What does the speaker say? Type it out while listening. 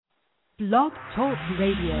Blog Talk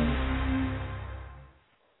Radio.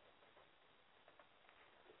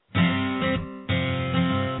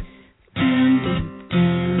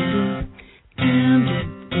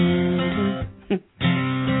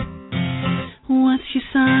 What's your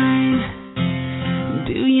sign?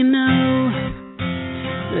 Do you know?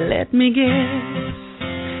 Let me guess.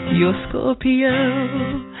 You're Scorpio.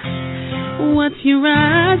 What's your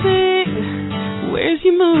rising? Where's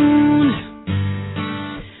your moon?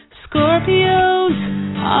 Scorpios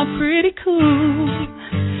are pretty cool.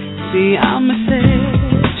 See, I'm a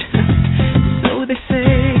sage, so they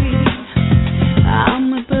say.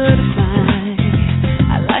 I'm a butterfly.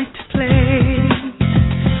 I like to play.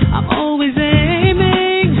 I'm always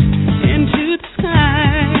aiming into the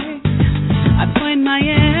sky. I point my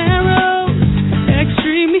arrows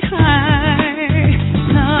extremely high.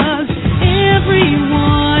 'Cause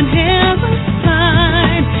everyone has a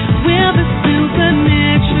sign, whether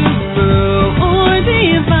supernatural or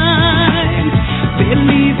divine.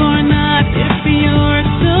 Believe or not, if you're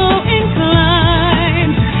so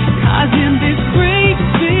inclined. 'Cause in this great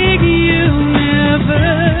big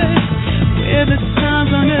universe, where the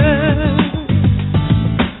stars on earth.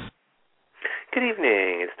 Good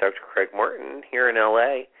evening, it's Dr. Craig Martin here in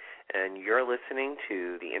LA, and you're listening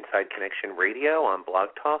to the Inside Connection Radio on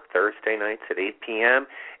Blog Talk Thursday nights at 8 p.m.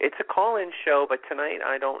 It's a call-in show, but tonight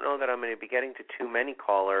I don't know that I'm going to be getting to too many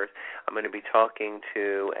callers. I'm going to be talking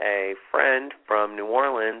to a friend from New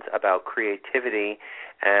Orleans about creativity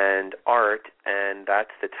and art, and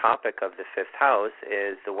that's the topic of the fifth house,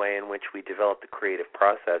 is the way in which we develop the creative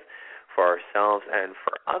process for ourselves and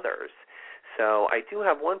for others. So I do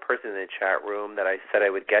have one person in the chat room that I said I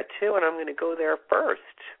would get to, and I'm going to go there first.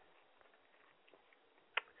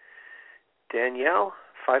 Danielle,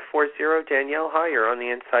 540. Danielle, hi, you're on the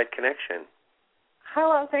Inside Connection.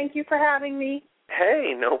 Hello, thank you for having me.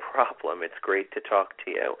 Hey, no problem. It's great to talk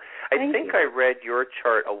to you. I think I read your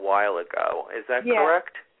chart a while ago. Is that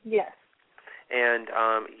correct? Yes. And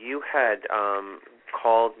you had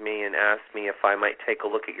called me and asked me if I might take a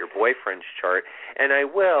look at your boyfriend's chart, and I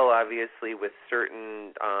will, obviously, with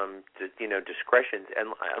certain, discretions,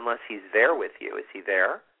 unless he's there with you. Is he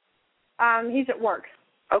there? He's at work.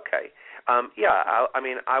 Okay.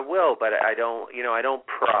 I will, but I don't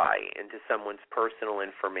pry into someone's personal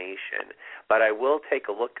information. But I will take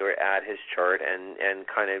a look at his chart and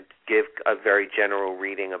kind of give a very general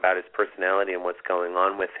reading about his personality and what's going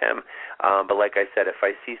on with him. But like I said, if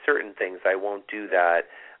I see certain things, I won't do that,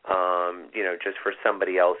 just for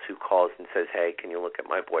somebody else who calls and says, hey, can you look at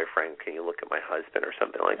my boyfriend? Can you look at my husband or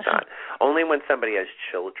something like that? Only when somebody has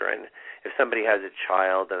children. If somebody has a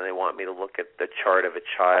child and they want me to look at the chart of a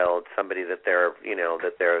child, somebody that they're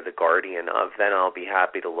the guardian of, then I'll be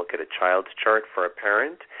happy to look at a child's chart for a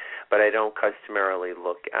parent. But I don't customarily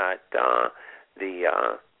look at the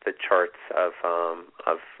charts of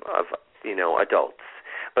adults.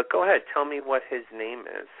 But go ahead, tell me what his name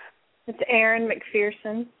is. It's Aaron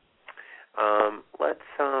McPherson. Let's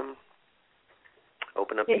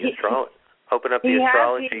open up the astrology. Open up the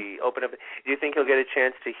astrology. Do you think he'll get a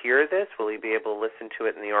chance to hear this? Will he be able to listen to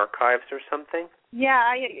it in the archives or something? Yeah,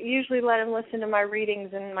 I usually let him listen to my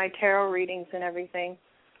readings and my tarot readings and everything.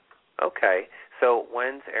 Okay. So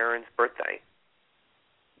when's Aaron's birthday?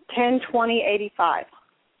 10/20/85.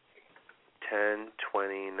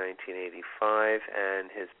 10/20/1985,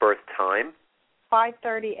 and his birth time?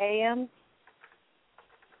 5:30 a.m.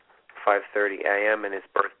 5:30 a.m. and his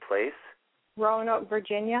birthplace? Roanoke,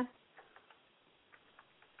 Virginia.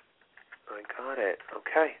 I got it.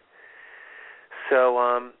 Okay. So,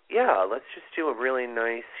 let's just do a really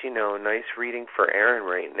nice reading for Aaron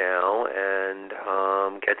right now and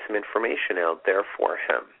get some information out there for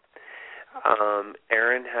him.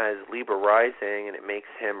 Aaron has Libra rising, and it makes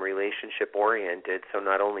him relationship-oriented. So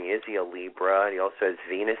not only is he a Libra, he also has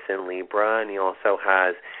Venus in Libra, and he also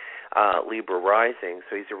has Libra rising.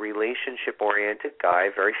 So he's a relationship-oriented guy,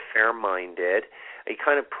 very fair-minded. He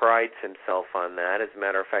kind of prides himself on that. As a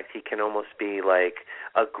matter of fact, he can almost be like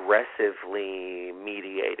aggressively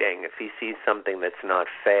mediating. If he sees something that's not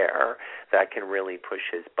fair, that can really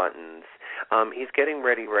push his buttons. He's getting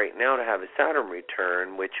ready right now to have a Saturn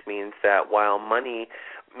return, which means that while money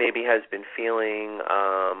maybe has been feeling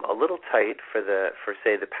a little tight for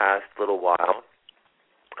say the past little while,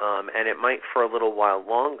 and it might for a little while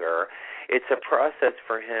longer, it's a process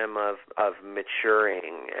for him of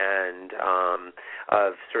maturing and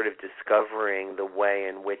of sort of discovering the way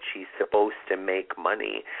in which he's supposed to make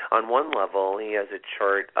money. On one level, he has a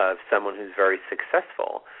chart of someone who's very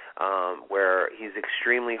successful. where he's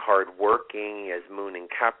extremely hardworking. He has Moon in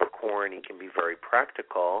Capricorn. He can be very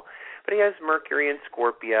practical. But he has Mercury in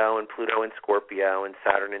Scorpio and Pluto in Scorpio and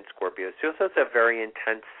Saturn in Scorpio. So he also has a very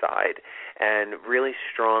intense side and really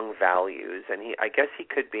strong values. And I guess he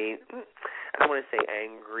could be, I don't want to say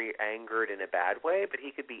angered in a bad way, but he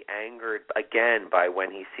could be angered again by when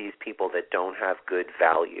he sees people that don't have good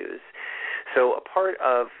values. So a part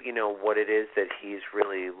of, what it is that he's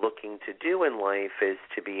really looking to do in life is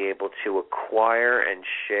to be able to acquire and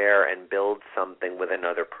share and build something with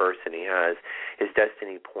another person. He has his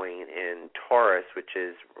destiny point in Taurus, which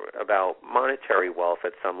is about monetary wealth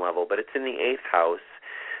at some level, but it's in the 8th house.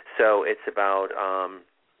 So it's about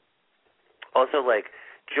also like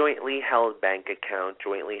jointly held bank account,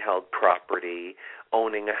 jointly held property,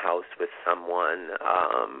 owning a house with someone,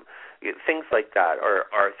 things like that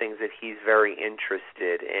are things that he's very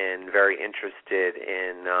interested in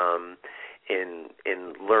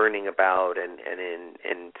learning about and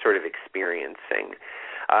in sort of experiencing.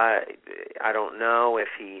 I don't know if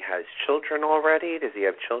he has children already. Does he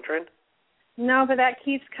have children? No, but that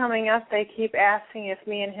keeps coming up. They keep asking if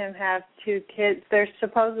me and him have 2 kids. There's 2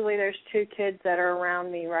 kids that are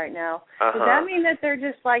around me right now. Does that mean that they're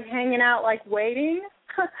just like hanging out, like waiting?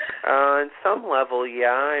 On some level,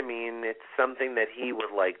 yeah. I mean, it's something that he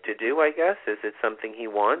would like to do, I guess. Is it something he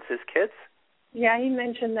wants, his kids? Yeah, he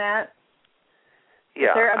mentioned that.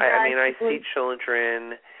 Yeah, I see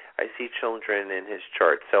children. I see children in his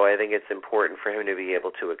chart, so I think it's important for him to be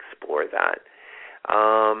able to explore that.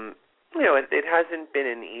 It hasn't been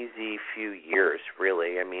an easy few years,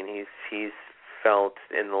 really. I mean, he's felt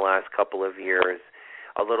in the last couple of years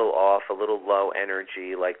a little off, a little low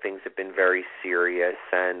energy, like things have been very serious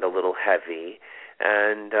and a little heavy.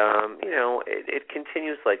 And, it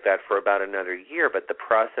continues like that for about another year, but the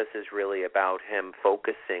process is really about him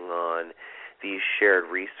focusing on these shared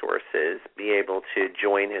resources, be able to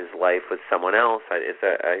join his life with someone else.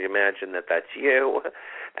 I imagine that that's you.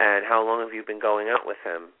 And how long have you been going out with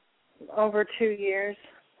him? Over 2 years.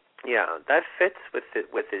 Yeah, that fits with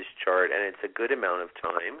his chart, and it's a good amount of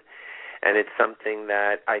time. And it's something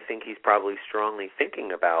that I think he's probably strongly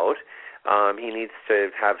thinking about. He needs to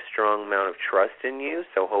have a strong amount of trust in you,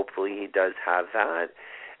 so hopefully he does have that.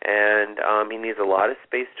 And he needs a lot of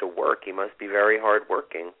space to work. He must be very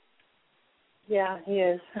hardworking. Yeah, he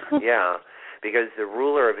is. Yeah, because the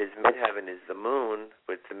ruler of his midheaven is the moon,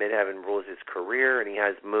 which the midheaven rules his career, and he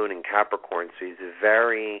has Moon in Capricorn, so he's a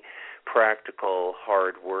very practical,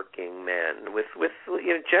 hard-working man with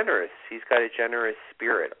generous. He's got a generous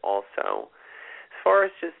spirit also. As far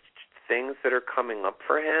as just things that are coming up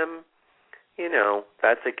for him,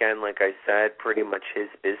 that's, again, like I said, pretty much his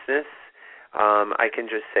business. I can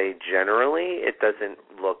just say generally it doesn't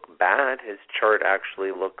look bad. His chart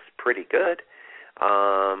actually looks pretty good,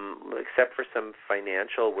 except for some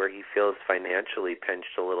financial where he feels financially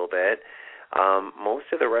pinched a little bit.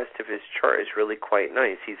 Most of the rest of his chart is really quite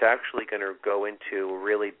nice. He's actually going to go into a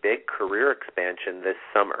really big career expansion this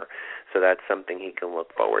summer. So that's something he can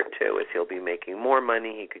look forward to, is he'll be making more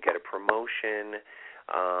money. He could get a promotion.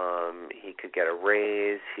 He could get a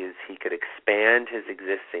raise. He could expand his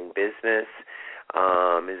existing business,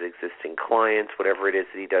 his existing clients, whatever it is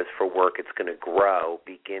that he does for work. It's going to grow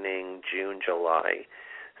beginning June, July.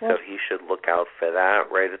 So he should look out for that.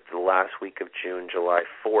 Right at the last week of June, July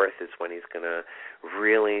 4th, is when he's going to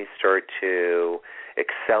really start to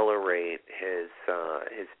accelerate his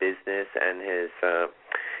business and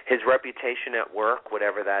his reputation at work,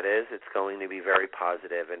 whatever that is. It's going to be very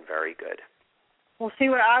positive and very good. Well, see,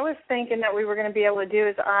 what I was thinking that we were going to be able to do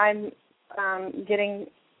is I'm going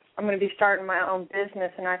to be starting my own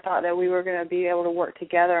business, and I thought that we were going to be able to work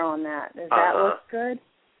together on that. Does that look good?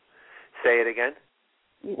 Say it again.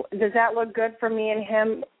 Does that look good for me and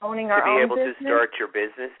him owning our own business? To be able to start your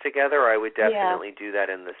business together, I would definitely do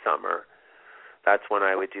that in the summer. That's when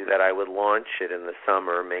I would do that. I would launch it in the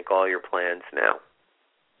summer, make all your plans now.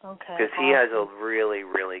 Okay. Because he has a really,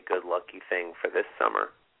 really good lucky thing for this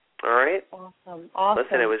summer. All right? Awesome.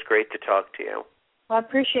 Listen, it was great to talk to you. Well, I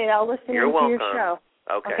appreciate it. I'll listen to your show.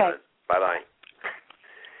 Okay. Bye-bye.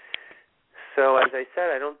 So, as I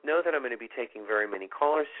said, I don't know that I'm going to be taking very many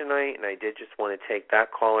callers tonight, and I did just want to take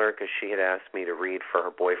that caller because she had asked me to read for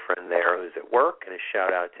her boyfriend there who's at work, and a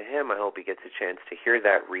shout-out to him. I hope he gets a chance to hear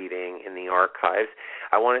that reading in the archives.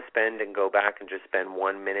 I want to go back and just spend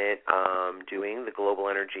 1 minute doing the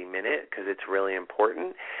Global Energy Minute because it's really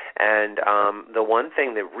important. And the one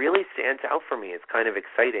thing that really stands out for me, it's kind of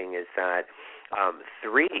exciting, is that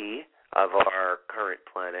 3 of our current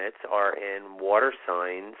planets are in water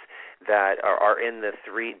signs that are in the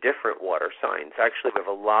 3 different water signs. Actually, we have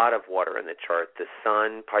a lot of water in the chart. The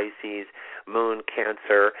Sun, Pisces, Moon,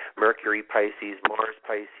 Cancer, Mercury, Pisces, Mars,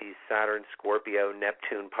 Pisces, Saturn, Scorpio,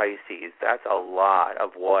 Neptune, Pisces. That's a lot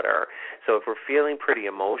of water. So if we're feeling pretty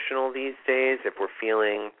emotional these days, if we're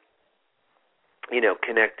feeling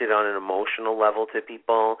connected on an emotional level to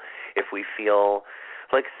people, if we feel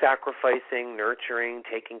like sacrificing, nurturing,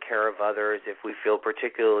 taking care of others, if we feel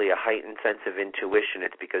particularly a heightened sense of intuition,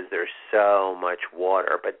 it's because there's so much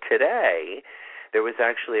water. But today, there was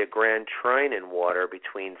actually a grand trine in water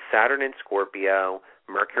between Saturn in Scorpio,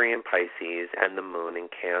 Mercury in Pisces, and the Moon in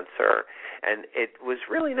Cancer. And it was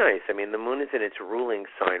really nice. I mean, the Moon is in its ruling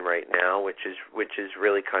sign right now, which is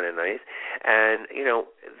really kind of nice. And,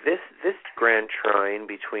 this grand trine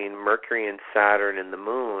between Mercury and Saturn and the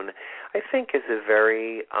Moon, I think is a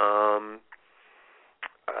very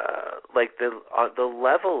the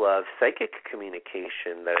level of psychic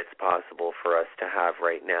communication that it's possible for us to have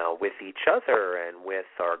right now with each other and with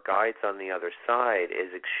our guides on the other side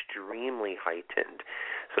is extremely heightened.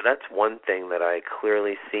 So that's one thing that I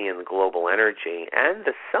clearly see in the global energy. And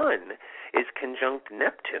the Sun is conjunct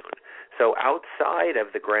Neptune. So outside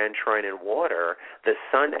of the grand trine in water, the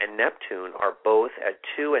Sun and Neptune are both at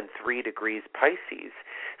 2 and 3 degrees Pisces.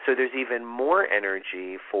 So there's even more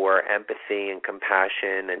energy for empathy and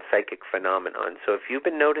compassion and psychic phenomenon. So if you've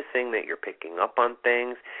been noticing that you're picking up on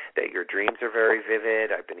things, that your dreams are very vivid,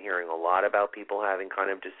 I've been hearing a lot about people having kind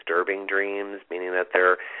of disturbing dreams, meaning that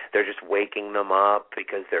they're just waking them up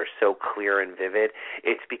because they're so clear and vivid.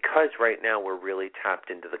 It's because right now we're really tapped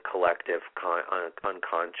into the collective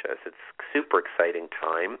unconscious. It's a super exciting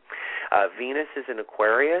time. Venus is in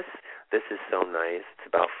Aquarius. This is so nice. It's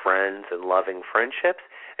about friends and loving friendships.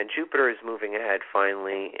 And Jupiter is moving ahead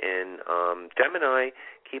finally in Gemini,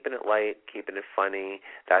 keeping it light, keeping it funny.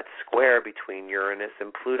 That square between Uranus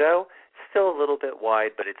and Pluto, still a little bit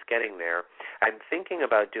wide, but it's getting there. I'm thinking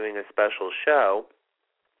about doing a special show,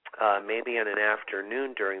 maybe in an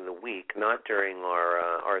afternoon during the week, not during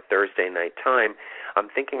our Thursday night time. I'm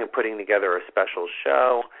thinking of putting together a special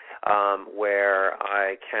show where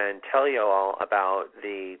I can tell you all about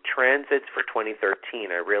the transits for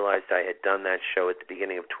 2013. I realized I had done that show at the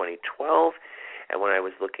beginning of 2012, and when I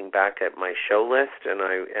was looking back at my show list, and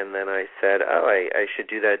then I said, I should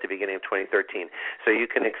do that at the beginning of 2013. So you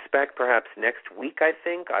can expect perhaps next week, I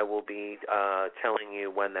think, I will be telling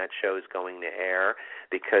you when that show is going to air,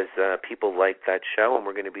 because people like that show, and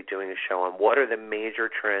we're going to be doing a show on what are the major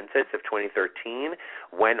transits of 2013,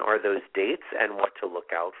 when are those dates, and what to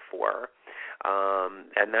look out for.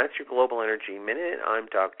 And that's your Global Energy Minute. I'm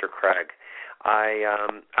Dr. Craig.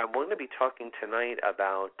 I'm going to be talking tonight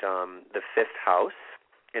about the 5th house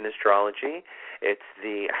in astrology. It's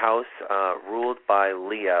the house ruled by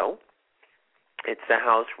Leo. It's the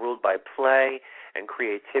house ruled by play and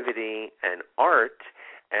creativity and art.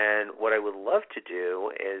 And what I would love to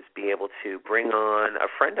do is be able to bring on a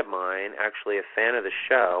friend of mine, actually a fan of the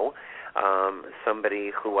show,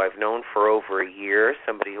 somebody who I've known for over a year,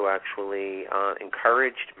 somebody who actually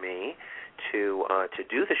encouraged me to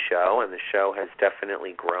do the show, and the show has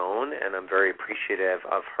definitely grown, and I'm very appreciative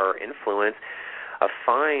of her influence. A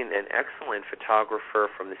fine and excellent photographer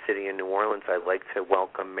from the city of New Orleans. I'd like to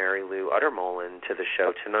welcome Mary Lou Uttermolen to the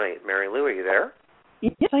show tonight. Mary Lou, are you there?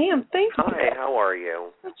 Yes, I am. Thank you. Hi, how are you?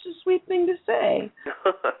 That's a sweet thing to say.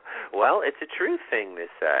 Well, it's a true thing to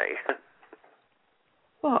say.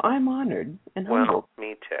 Well, I'm honored and humbled. Well,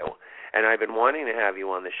 me too. And I've been wanting to have you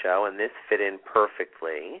on the show, and this fit in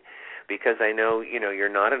perfectly because I know, you're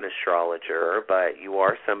not an astrologer, but you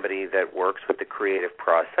are somebody that works with the creative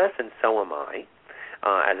process, and so am I,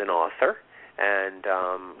 as an author. And,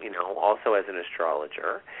 also as an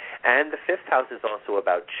astrologer. And the 5th house is also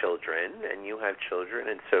about children, and you have children,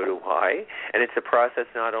 and so do I. And it's a process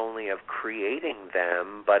not only of creating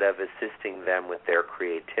them, but of assisting them with their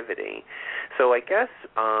creativity. So I guess,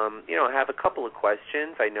 I have a couple of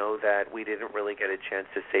questions. I know that we didn't really get a chance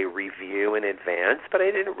to say review in advance, but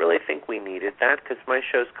I didn't really think we needed that because my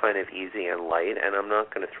show's kind of easy and light, and I'm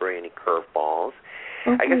not going to throw any curveballs.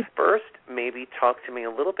 Okay. I guess first, maybe talk to me a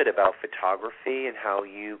little bit about photography and how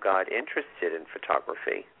you got interested in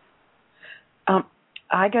photography.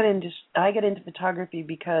 I got into photography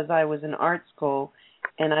because I was in art school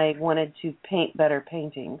and I wanted to paint better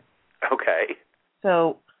paintings. Okay.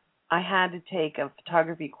 So I had to take a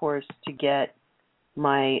photography course to get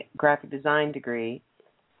my graphic design degree,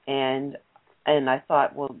 and I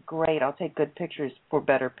thought, well, great, I'll take good pictures for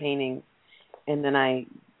better paintings, and then I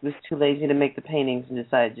was too lazy to make the paintings and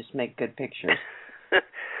decided to just make good pictures.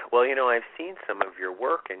 Well, I've seen some of your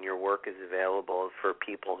work, and your work is available for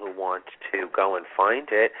people who want to go and find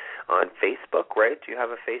it on Facebook, right? Do you have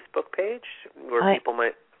a Facebook page where people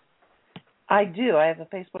might... I do. I have a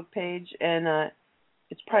Facebook page, and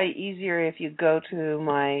it's probably easier if you go to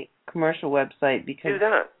my commercial website, because do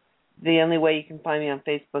that. The only way you can find me on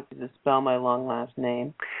Facebook is to spell my long last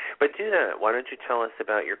name. But do that. Why don't you tell us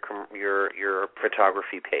about your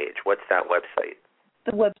photography page? What's that website?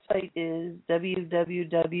 The website is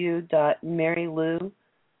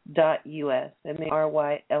www.marylou.us,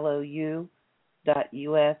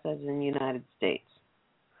 MARYLOU.us, as in United States.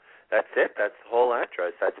 That's it. That's the whole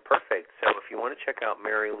address. That's perfect. So if you want to check out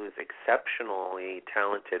Mary Lou's exceptionally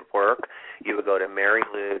talented work, you would go to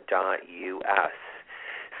marylou.us.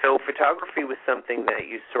 So photography was something that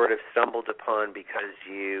you sort of stumbled upon because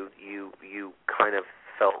you kind of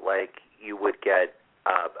felt like you would get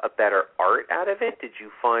a better art out of it. Did you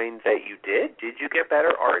find that you did? Did you get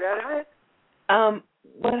better art out of it?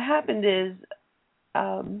 What happened is,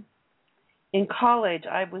 in college,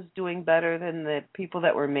 I was doing better than the people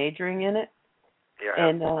that were majoring in it. Yeah.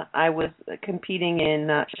 And I was competing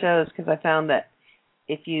in shows because I found that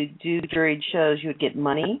if you do juried shows, you would get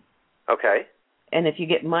money. Okay. And if you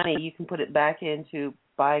get money, you can put it back into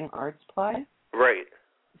buying art supplies. Right.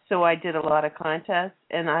 So I did a lot of contests,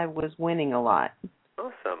 and I was winning a lot.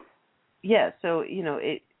 Awesome. Yeah, so,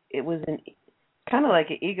 it was kind of like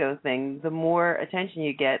an ego thing. The more attention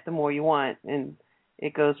you get, the more you want, and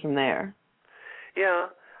it goes from there. Yeah.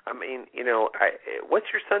 I mean,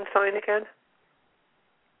 what's your sun sign again?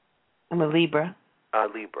 I'm a Libra.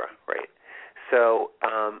 Libra, right. So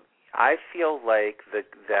I feel like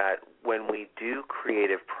that when we do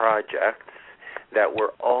creative projects, that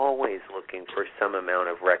we're always looking for some amount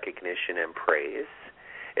of recognition and praise.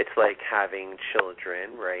 It's like having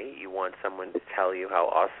children, right? You want someone to tell you how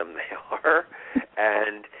awesome they are,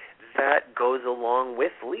 and that goes along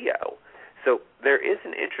with Leo. So there is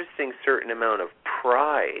an interesting certain amount of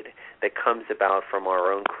pride that comes about from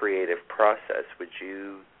our own creative process. Would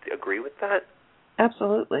you agree with that?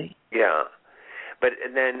 Absolutely. Yeah. But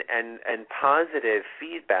then and positive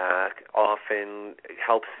feedback often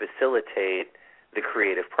helps facilitate the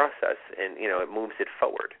creative process, and it moves it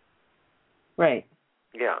forward. Right.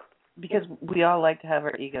 Yeah. Because we all like to have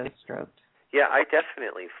our egos stroked. Yeah, I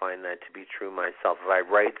definitely find that to be true myself. If I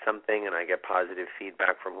write something and I get positive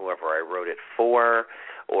feedback from whoever I wrote it for,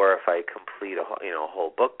 or if I complete a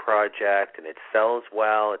whole book project and it sells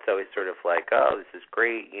well, it's always sort of like, oh, this is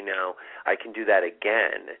great, I can do that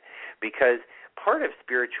again. Because part of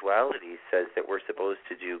spirituality says that we're supposed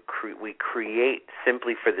to we create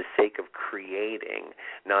simply for the sake of creating,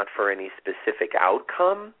 not for any specific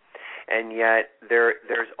outcome. And yet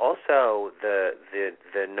there's also the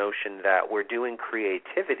notion that we're doing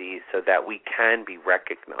creativity so that we can be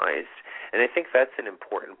recognized. And I think that's an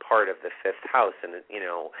important part of the fifth house. And,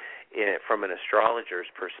 from an astrologer's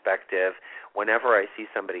perspective, whenever I see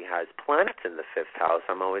somebody has planets in the fifth house,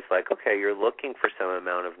 I'm always like, okay, you're looking for some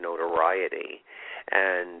amount of notoriety.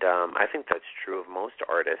 And I think that's true of most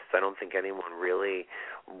artists. I don't think anyone really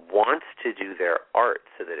wants to do their art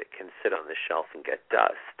so that it can sit on the shelf and get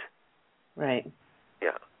dust. Right.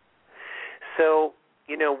 Yeah. So,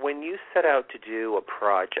 when you set out to do a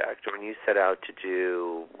project, or when you set out to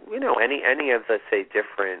do, any of the, say,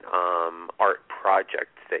 different art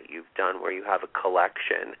projects that you've done where you have a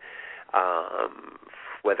collection,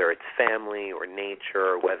 whether it's family or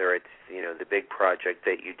nature, or whether it's, the big project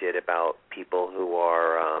that you did about people who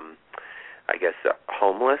are,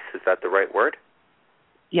 homeless, is that the right word?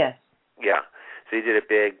 Yes. Yeah. So you did a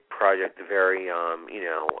big project, a very,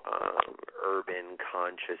 urban,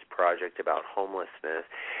 conscious project about homelessness.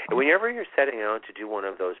 And whenever you're setting out to do one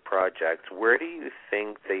of those projects, where do you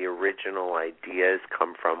think the original ideas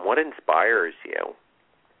come from? What inspires you?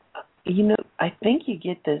 I think you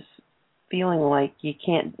get this feeling like you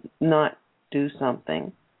can't not do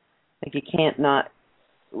something. Like you can't not.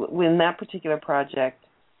 In that particular project,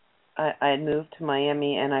 I had moved to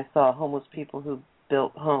Miami and I saw homeless people who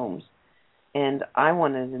built homes. And I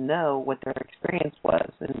wanted to know what their experience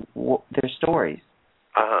was and their stories.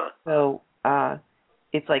 Uh-huh. So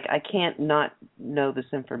it's like I can't not know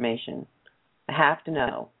this information. I have to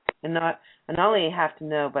know. And not only have to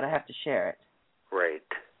know, but I have to share it. Right.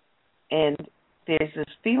 And there's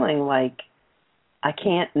this feeling like I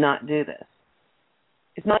can't not do this.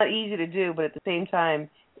 It's not easy to do, but at the same time,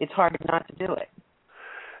 it's hard not to do it.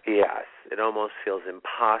 Yes. It almost feels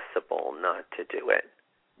impossible not to do it.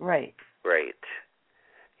 Right. Right.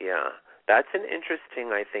 Yeah. That's an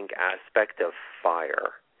interesting, I think, aspect of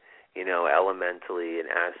fire, elementally an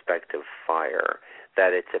aspect of fire,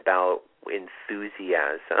 that it's about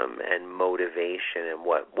enthusiasm and motivation and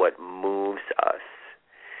what moves us.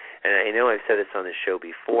 And I know I've said this on the show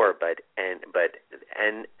before, but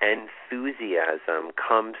enthusiasm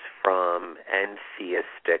comes from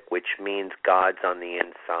entheistic, which means God's on the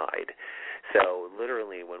inside. So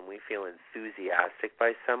literally, when we feel enthusiastic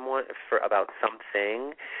by about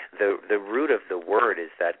something, the root of the word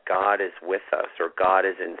is that God is with us, or God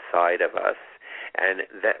is inside of us. And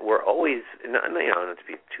that we're always, not to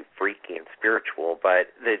be too freaky and spiritual,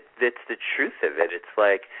 but that's the truth of it. It's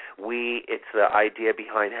like it's the idea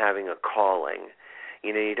behind having a calling.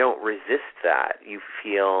 You don't resist that. You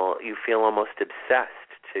feel almost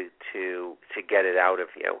obsessed to get it out of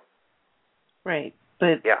you. Right,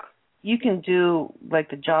 but yeah, you can do like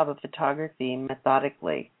the job of photography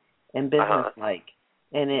methodically and business-like,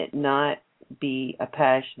 and it not be a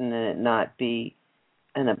passion, and it not be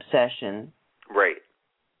an obsession. Right.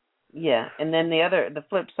 Yeah, and then the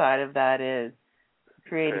flip side of that is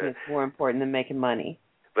creating is more important than making money.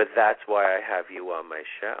 But that's why I have you on my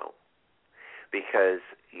show, because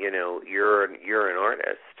you're an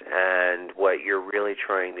artist, and what you're really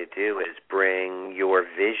trying to do is bring your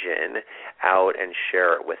vision out and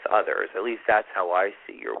share it with others. At least that's how I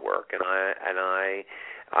see your work, and I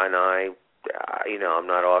I'm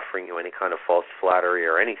not offering you any kind of false flattery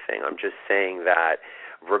or anything. I'm just saying that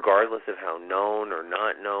regardless of how known or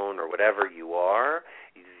not known or whatever you are,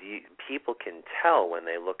 people can tell when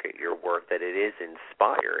they look at your work that it is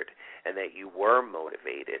inspired and that you were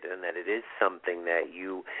motivated and that it is something that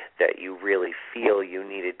you really feel you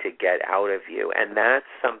needed to get out of you. And that's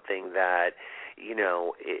something that,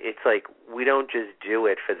 it's like we don't just do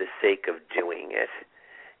it for the sake of doing it.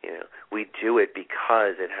 We do it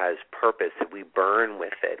because it has purpose. We burn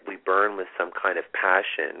with it. We burn with some kind of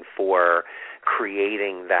passion for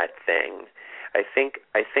creating that thing. I think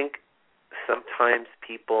sometimes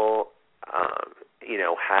people,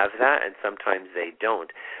 have that, and sometimes they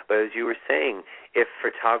don't. But as you were saying, if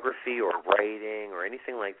photography or writing or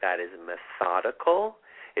anything like that is methodical,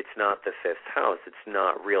 it's not the fifth house. It's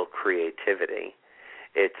not real creativity.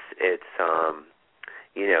 It's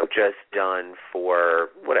just done for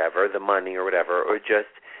whatever, the money or whatever, or just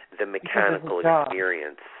the mechanical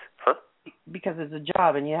experience. Huh? Because it's a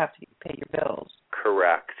job and you have to pay your bills.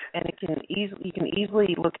 Correct. And you can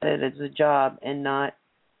easily look at it as a job and not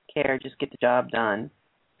care, just get the job done,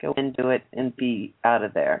 go and do it and be out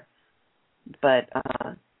of there. But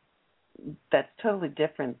that's totally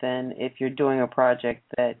different than if you're doing a project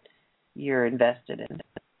that you're invested in.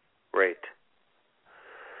 Right.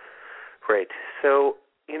 So,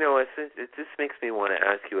 it just makes me want to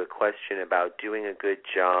ask you a question about doing a good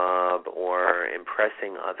job or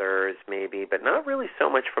impressing others maybe, but not really so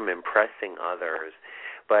much from impressing others.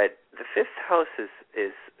 But the fifth house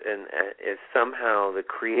is somehow the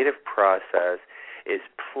creative process is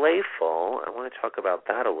playful. I want to talk about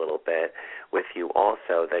that a little bit with you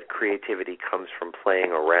also, that creativity comes from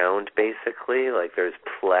playing around, basically. Like there's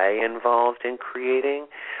play involved in creating.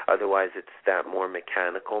 Otherwise, it's that more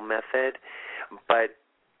mechanical method. But,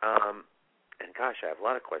 and gosh, I have a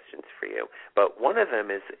lot of questions for you. But one of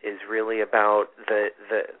them is really about the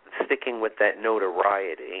sticking with that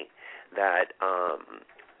notoriety, that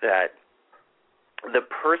the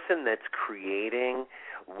person that's creating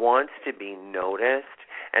wants to be noticed,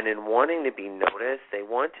 and in wanting to be noticed, they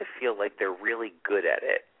want to feel like they're really good at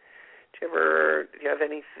it. Do you have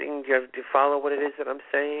anything? Do you follow what it is that I'm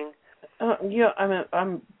saying?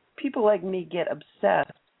 People like me get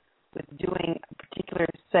obsessed with doing a particular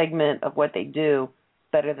segment of what they do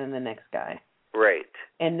better than the next guy. Right.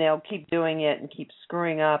 And they'll keep doing it and keep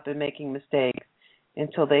screwing up and making mistakes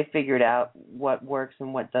until they figured out what works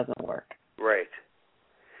and what doesn't work. Right.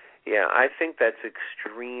 Yeah, I think that's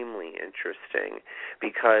extremely interesting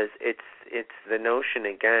because it's the notion,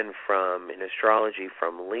 again, in astrology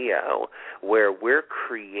from Leo, where we're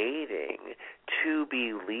creating to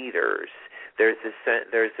be leaders. There's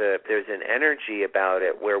an energy about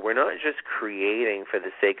it where we're not just creating for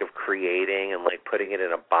the sake of creating and like putting it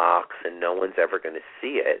in a box and no one's ever going to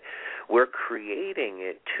see it. We're creating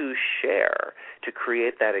it to share, to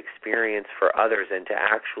create that experience for others and to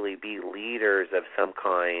actually be leaders of some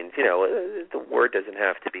kind. The word doesn't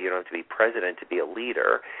have to be, you don't have to be president to be a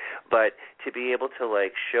leader, but to be able to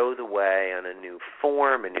like show the way on a new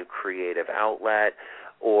form, a new creative outlet,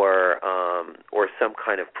 or some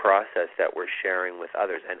kind of process that we're sharing with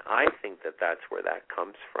others. And I think that that's where that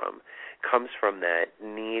comes from that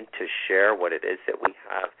need to share what it is that we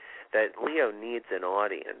have, that Leo needs an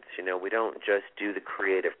audience. We don't just do the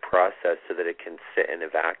creative process so that it can sit in a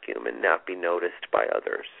vacuum and not be noticed by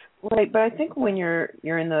others. Right, but I think when you're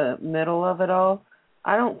in the middle of it all,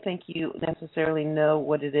 I don't think you necessarily know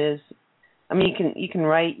what it is. I mean, you can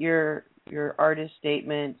write your artist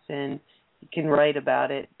statements and you can write about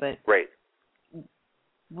it, but right.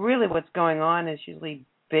 Really what's going on is usually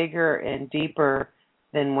bigger and deeper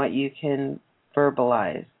than what you can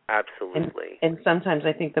verbalize. Absolutely. And sometimes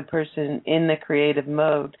I think the person in the creative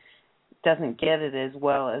mode doesn't get it as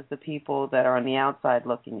well as the people that are on the outside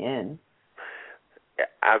looking in.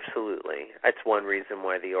 Absolutely. That's one reason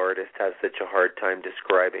why the artist has such a hard time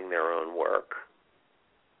describing their own work.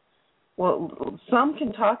 Well, some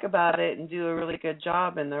can talk about it and do a really good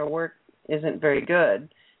job, and their work isn't very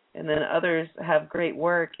good. And then others have great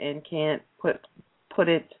work and can't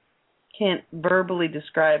can't verbally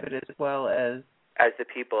describe it as well as the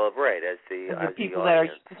people, right? As the people the that are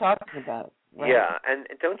used to talking about. Right? Yeah, and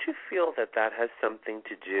don't you feel that has something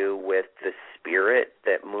to do with the spirit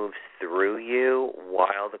that moves through you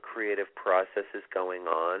while the creative process is going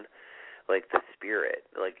on? Like the spirit,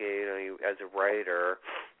 like you as a writer,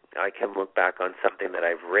 I can look back on something that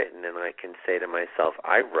I've written and I can say to myself,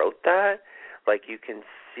 I wrote that. Like you can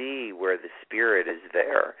see where the spirit is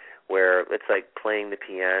there, where it's like playing the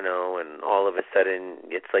piano and all of a sudden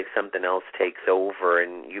it's like something else takes over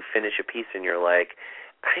and you finish a piece and you're like,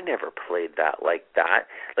 I never played that like that.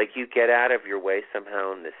 Like you get out of your way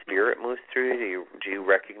somehow and the spirit moves through you. Do you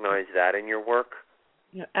recognize that in your work?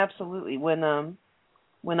 Yeah, absolutely. When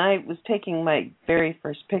I was taking my very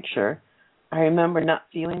first picture, I remember not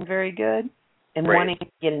feeling very good and wanting to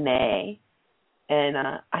get an A. And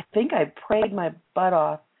I think I prayed my butt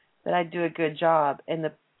off that I'd do a good job. And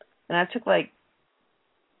I took a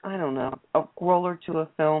roll or two of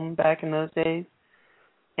film back in those days.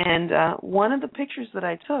 And one of the pictures that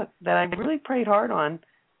I took that I really prayed hard on,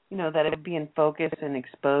 that it would be in focus and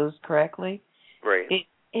exposed correctly. Right. It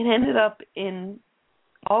ended up in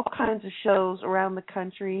all kinds of shows around the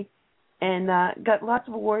country and got lots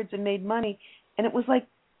of awards and made money. And it was like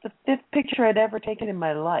the fifth picture I'd ever taken in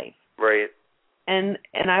my life. Right. And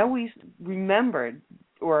I always remembered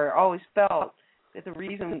or always felt that the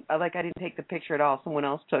reason I didn't take the picture at all, someone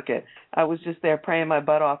else took it. I was just there praying my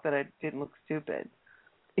butt off that I didn't look stupid.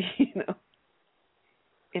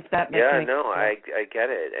 If that makes sense. I get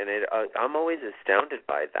it, and I'm always astounded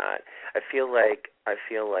by that. I feel like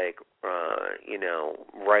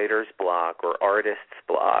writer's block or artist's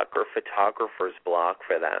block or photographer's block,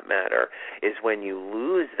 for that matter, is when you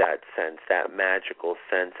lose that sense, that magical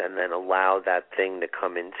sense, and then allow that thing to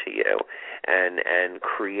come into you and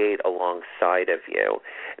create alongside of you.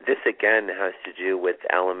 This again has to do with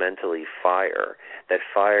elementally fire. That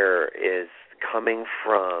fire is coming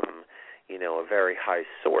from a very high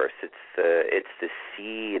source. It's the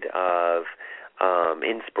seed of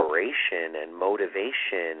inspiration and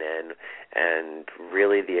motivation and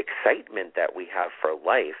really the excitement that we have for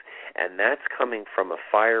life, and that's coming from a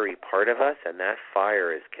fiery part of us, and that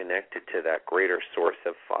fire is connected to that greater source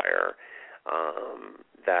of fire,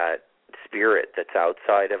 that spirit that's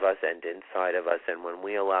outside of us and inside of us. And when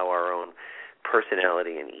we allow our own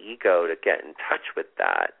personality and ego to get in touch with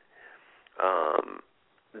that,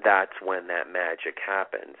 that's when that magic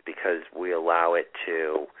happens, because we allow it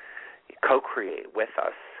to co-create with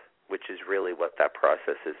us, which is really what that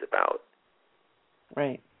process is about.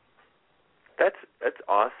 Right. That's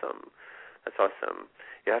awesome. That's awesome.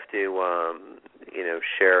 You have to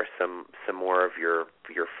share some more of your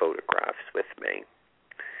photographs with me.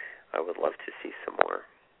 I would love to see some more.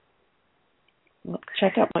 Well,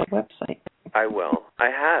 check out my website. I will. I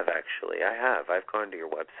have, actually. I've gone to your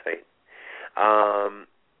website.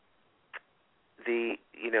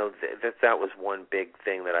 That was one big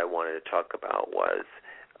thing that I wanted to talk about was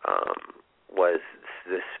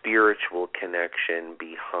the spiritual connection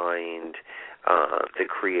behind the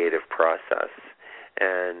creative process.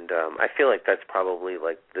 And I feel like that's probably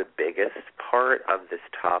like the biggest part of this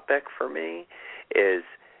topic for me, is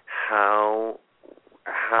how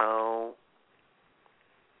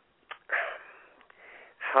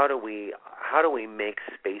do we make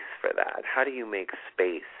space for that? How do you make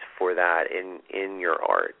space for that in your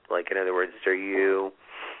art? Like, in other words, do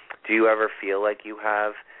you ever feel like you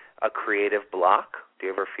have a creative block? Do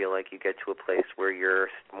you ever feel like you get to a place where you're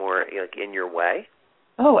more like in your way?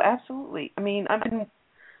 Oh, absolutely. I mean, I've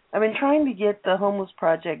been trying to get the homeless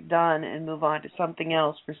project done and move on to something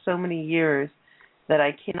else for so many years that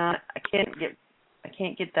I can't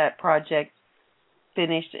get that project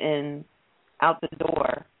finished and out the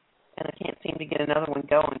door, and I can't seem to get another one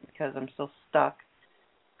going because I'm still stuck.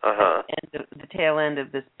 and the tail end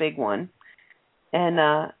of this big one, and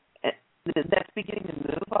that's beginning to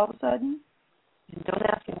move all of a sudden. And don't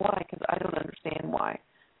ask me why, because I don't understand why.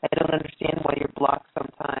 I don't understand why you're blocked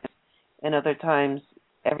sometimes, and other times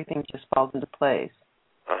everything just falls into place.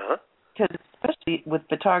 Because especially with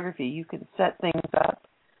photography, you can set things up,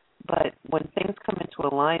 but when things come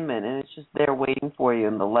into alignment and it's just there waiting for you,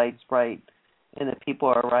 and the light's right, and the people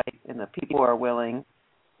are right, and the people are willing,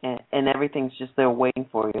 and everything's just there waiting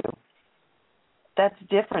for you, that's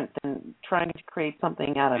different than trying to create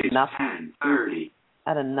something out of nothing.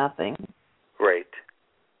 Out of nothing. Right.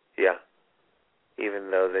 Yeah.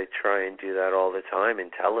 Even though they try and do that all the time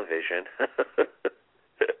in television.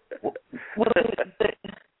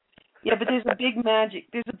 Yeah, but there's a big magic.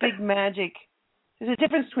 There's a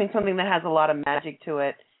difference between something that has a lot of magic to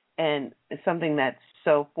it and something that's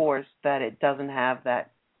so forced that it doesn't have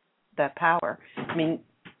that power. I mean,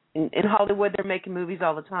 in Hollywood, they're making movies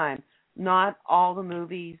all the time. Not all the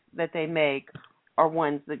movies that they make are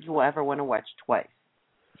ones that you'll ever want to watch twice.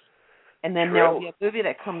 And then there'll be a movie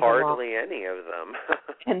that comes along. Hardly any of them.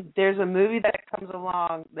 And there's a movie that comes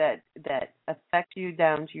along that affects you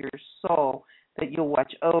down to your soul, that you'll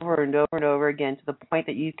watch over and over and over again to the point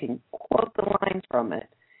that you can quote the lines from it.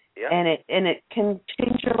 Yeah. And it can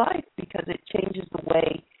change your life because it changes the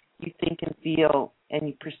way you think and feel and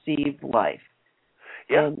you perceive life.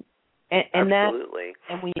 Yeah. And absolutely.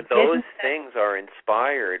 Those things are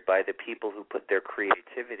inspired by the people who put their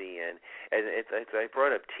creativity in. And I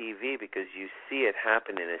brought up TV because you see it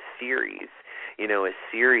happen in a series. You know, a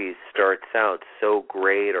series starts out so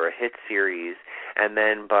great, or a hit series, and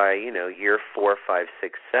then by, year 4, 5,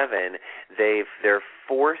 6, 7, they're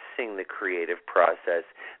forcing the creative process.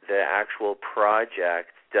 The actual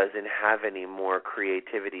project doesn't have any more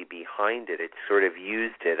creativity behind it. It's sort of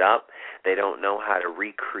used it up. They don't know how to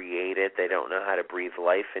recreate it. They don't know how to breathe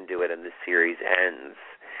life into it, and the series ends.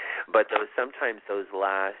 But sometimes those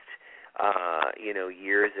last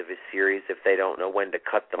years of a series, if they don't know when to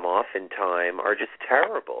cut them off in time, are just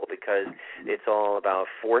terrible, because it's all about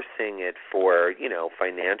forcing it for,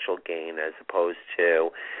 financial gain, as opposed to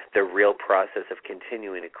the real process of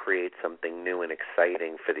continuing to create something new and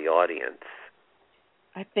exciting for the audience.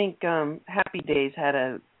 I think Happy Days had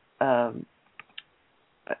a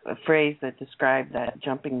phrase that described that,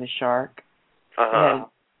 jumping the shark.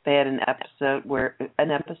 They had an episode where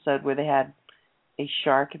they had a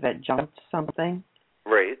shark that jumped something.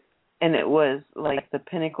 Right. And it was like the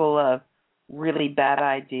pinnacle of really bad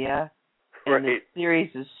idea. And the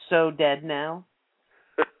series is so dead now.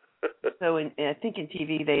 So I think in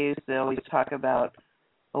TV they used to always talk about,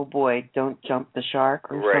 oh boy, don't jump the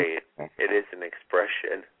shark. Or right. Something. It is an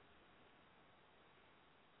expression.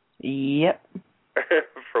 Yep.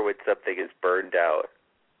 For when something is burned out.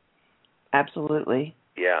 Absolutely.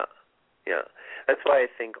 Yeah. Yeah. That's why I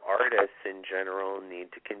think artists in general need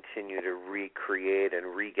to continue to recreate and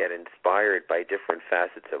get inspired by different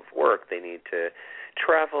facets of work. They need to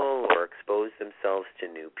travel or expose themselves to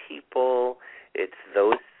new people. It's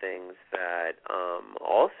those things that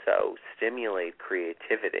also stimulate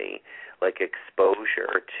creativity, like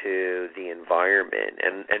exposure to the environment.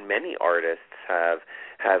 And many artists have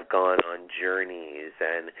gone on journeys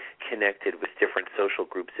and connected with different social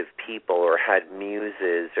groups of people, or had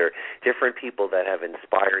muses, or different people that have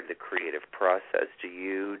inspired the creative process. Do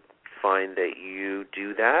you find that you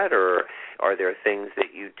do that, or are there things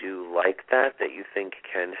that you do like that you think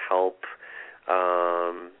can help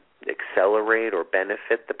accelerate or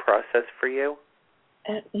benefit the process for you?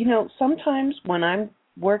 Sometimes when I'm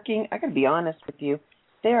working, I can be honest with you,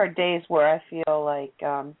 there are days where I feel like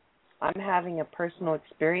I'm having a personal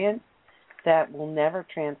experience that will never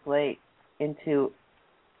translate into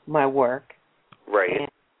my work. Right.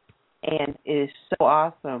 And it is so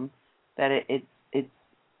awesome that it's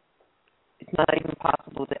not even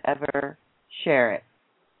possible to ever share it.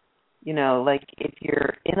 Like if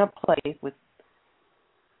you're in a place with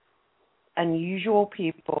unusual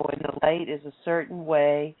people and the light is a certain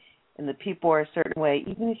way and the people are a certain way,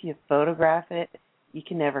 even if you photograph it, you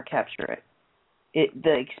can never capture it.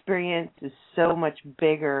 The experience is so much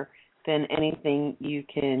bigger than anything you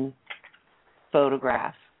can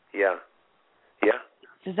photograph. Yeah. Yeah.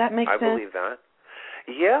 Does that make sense? I believe that.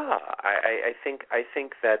 Yeah, I think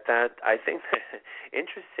that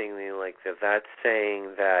interestingly, like that's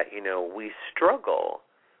saying that we struggle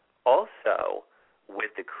also with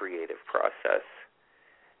the creative process.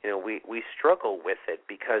 We struggle with it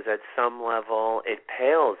because at some level it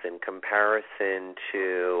pales in comparison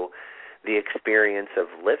to the experience of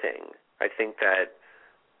living. I think that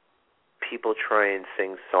people try and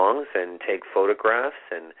sing songs and take photographs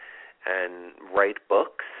and and write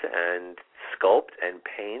books and sculpt and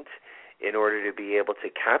paint in order to be able to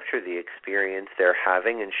capture the experience they're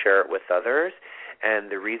having and share it with others.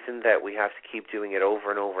 And the reason that we have to keep doing it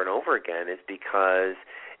over and over and over again is because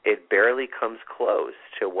it barely comes close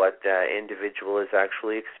to what the individual is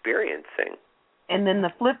actually experiencing. And then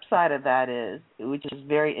the flip side of that is, which is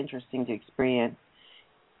very interesting to experience,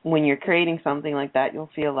 when you're creating something like that, you'll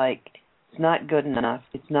feel like it's not good enough,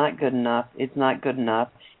 it's not good enough, it's not good enough.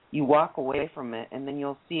 You walk away from it, and then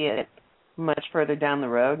you'll see it much further down the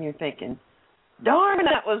road, and you're thinking, darn,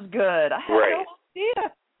 that was good. I had no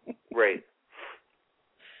idea. Right.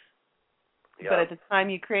 But at the time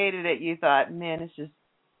you created it, you thought, man,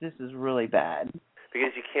 this is really bad.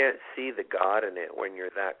 Because you can't see the God in it when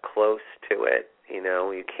you're that close to it. You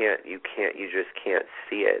know, you just can't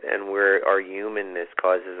see it. And our humanness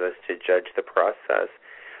causes us to judge the process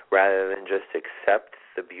rather than just accept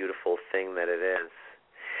the beautiful thing that it is.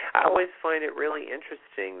 I always find it really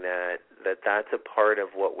interesting that's a part of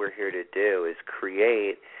what we're here to do, is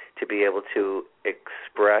create, to be able to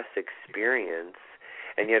express experience.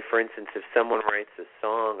 And yet, for instance, if someone writes a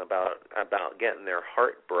song about getting their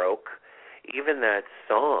heart broke, even that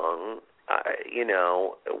song,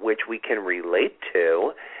 which we can relate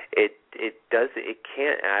to, it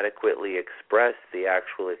can't adequately express the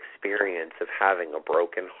actual experience of having a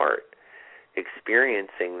broken heart.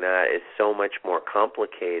 Experiencing that is so much more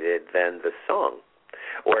complicated than the song,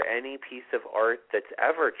 or any piece of art that's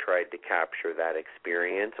ever tried to capture that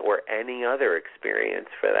experience, or any other experience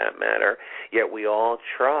for that matter. Yet we all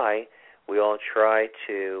try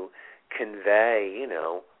to convey,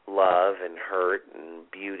 love and hurt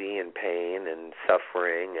and beauty and pain and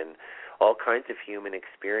suffering and all kinds of human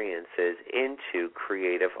experiences into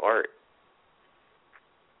creative art.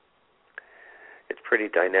 It's pretty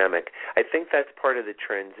dynamic. I think that's part of the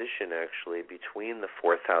transition, actually, between the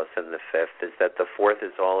fourth house and the fifth, is that the fourth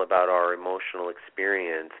is all about our emotional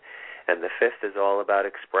experience, and the fifth is all about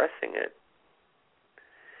expressing it.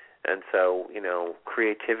 And so,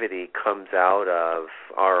 creativity comes out of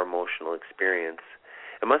our emotional experience.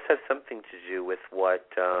 It must have something to do with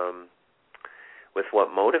what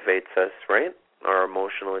motivates us, right? Our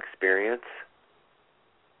emotional experience.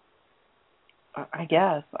 I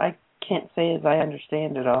guess I can't say as I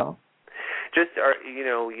understand it all. Just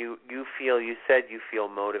you said you feel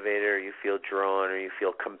motivated, or you feel drawn, or you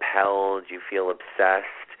feel compelled, you feel obsessed.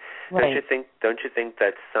 Right. Don't you think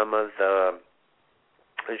that some of the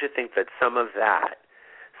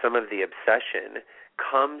obsession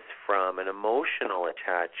comes from an emotional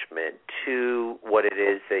attachment to what it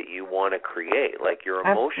is that you want to create? Like you're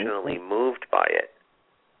emotionally moved by it.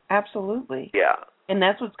 Absolutely. Yeah. And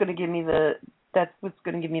that's what's going to give me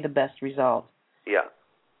the best result. Yeah.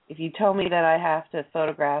 If you tell me that I have to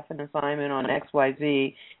photograph an assignment on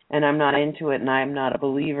XYZ and I'm not into it and I'm not a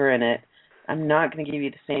believer in it, I'm not going to give you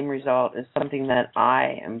the same result as something that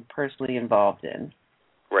I am personally involved in.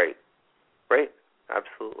 Right. Right.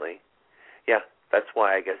 Absolutely. Yeah. That's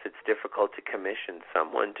why I guess it's difficult to commission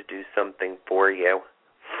someone to do something for you,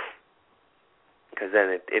 because then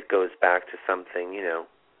it goes back to something,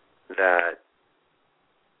 that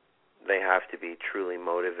they have to be truly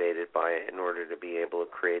motivated by it in order to be able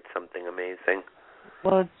to create something amazing.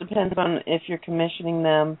 Well, it depends on if you're commissioning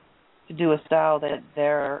them to do a style that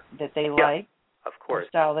they like, of course, or a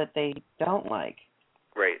style that they don't like.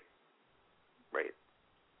 Right. Right.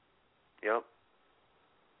 Yep.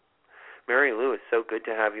 Mary Lou, it's so good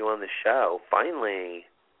to have you on the show. Finally.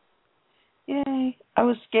 Yay. I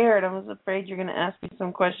was scared. I was afraid you're going to ask me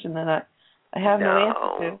some question that I have no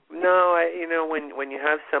answer to. No, when you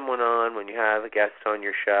have someone on, when you have a guest on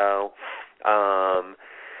your show,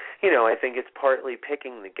 I think it's partly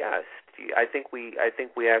picking the guest. I think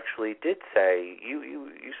we actually did say you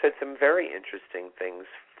said some very interesting things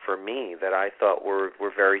for me that I thought were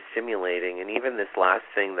very stimulating, and even this last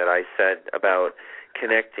thing that I said about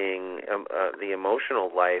connecting the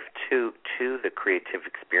emotional life to the creative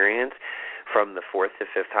experience from the fourth to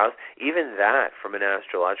fifth house, even that, from an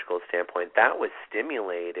astrological standpoint, that was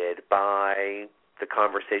stimulated by the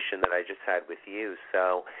conversation that I just had with you.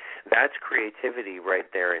 So that's creativity right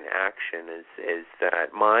there in action, is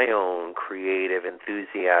that my own creative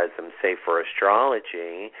enthusiasm, say for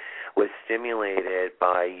astrology, was stimulated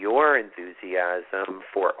by your enthusiasm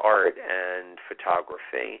for art and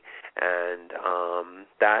photography. And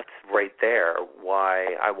that's right there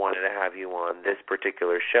why I wanted to have you on this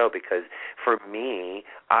particular show, because for me,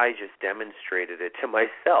 I just demonstrated it to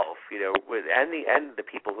myself, and the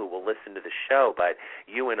people who will listen to the show, but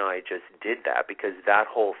you and I just did that because that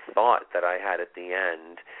whole thought that I had at the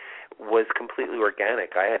end was completely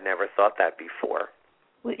organic. I had never thought that before.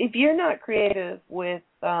 If you're not creative with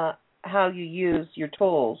how you use your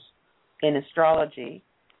tools in astrology,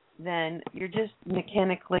 then you're just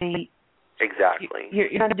mechanically. Exactly.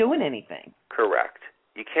 You're not doing anything. Correct.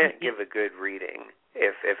 You can't give a good reading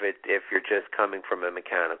if you're just coming from a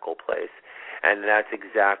mechanical place, and that's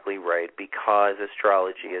exactly right, because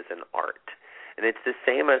astrology is an art, and it's the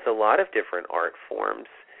same as a lot of different art forms.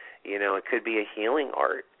 You know, it could be a healing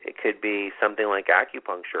art. It could be something like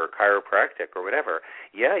acupuncture or chiropractic or whatever.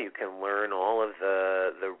 Yeah, you can learn all of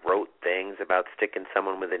the rote things about sticking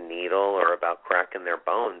someone with a needle or about cracking their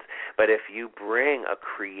bones. But if you bring a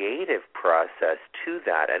creative process to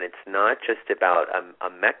that, and it's not just about a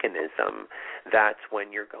mechanism, that's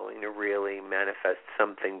when you're going to really manifest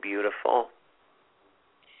something beautiful.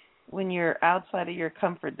 When you're outside of your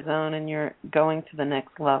comfort zone and you're going to the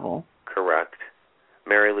next level. Correct.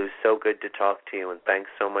 Mary Lou, so good to talk to you, and thanks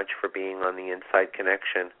so much for being on the Inside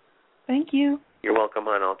Connection. Thank you. You're welcome,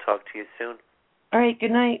 hon. I'll talk to you soon. All right,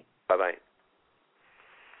 good night. Bye-bye.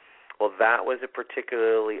 Well, that was a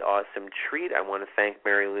particularly awesome treat. I want to thank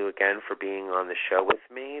Mary Lou again for being on the show with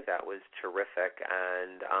me. That was terrific,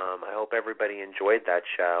 and I hope everybody enjoyed that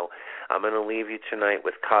show. I'm going to leave you tonight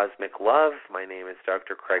with Cosmic Love. My name is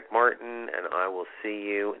Dr. Craig Martin, and I will see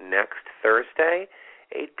you next Thursday,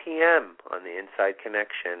 8 p.m. on the Inside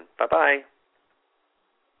Connection. Bye-bye.